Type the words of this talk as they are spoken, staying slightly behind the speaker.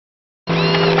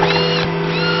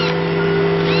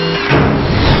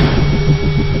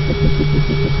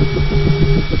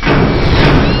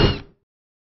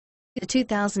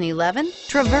2011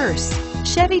 Traverse.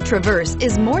 Chevy Traverse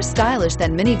is more stylish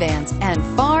than minivans and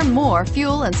far more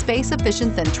fuel and space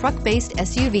efficient than truck-based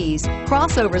SUVs.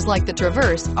 Crossovers like the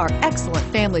Traverse are excellent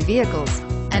family vehicles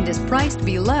and is priced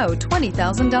below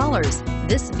 $20,000.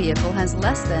 This vehicle has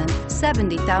less than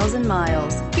 70,000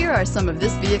 miles. Here are some of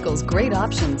this vehicle's great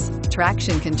options: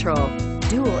 traction control,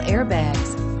 dual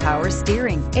airbags, power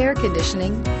steering, air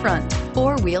conditioning, front,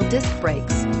 four-wheel disc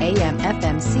brakes,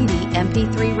 AM/FM CD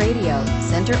MP3 radio,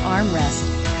 center armrest,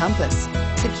 compass,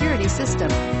 security system,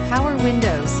 power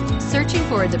windows. Searching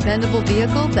for a dependable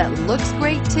vehicle that looks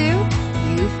great too?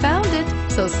 You found it,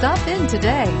 so stop in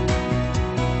today.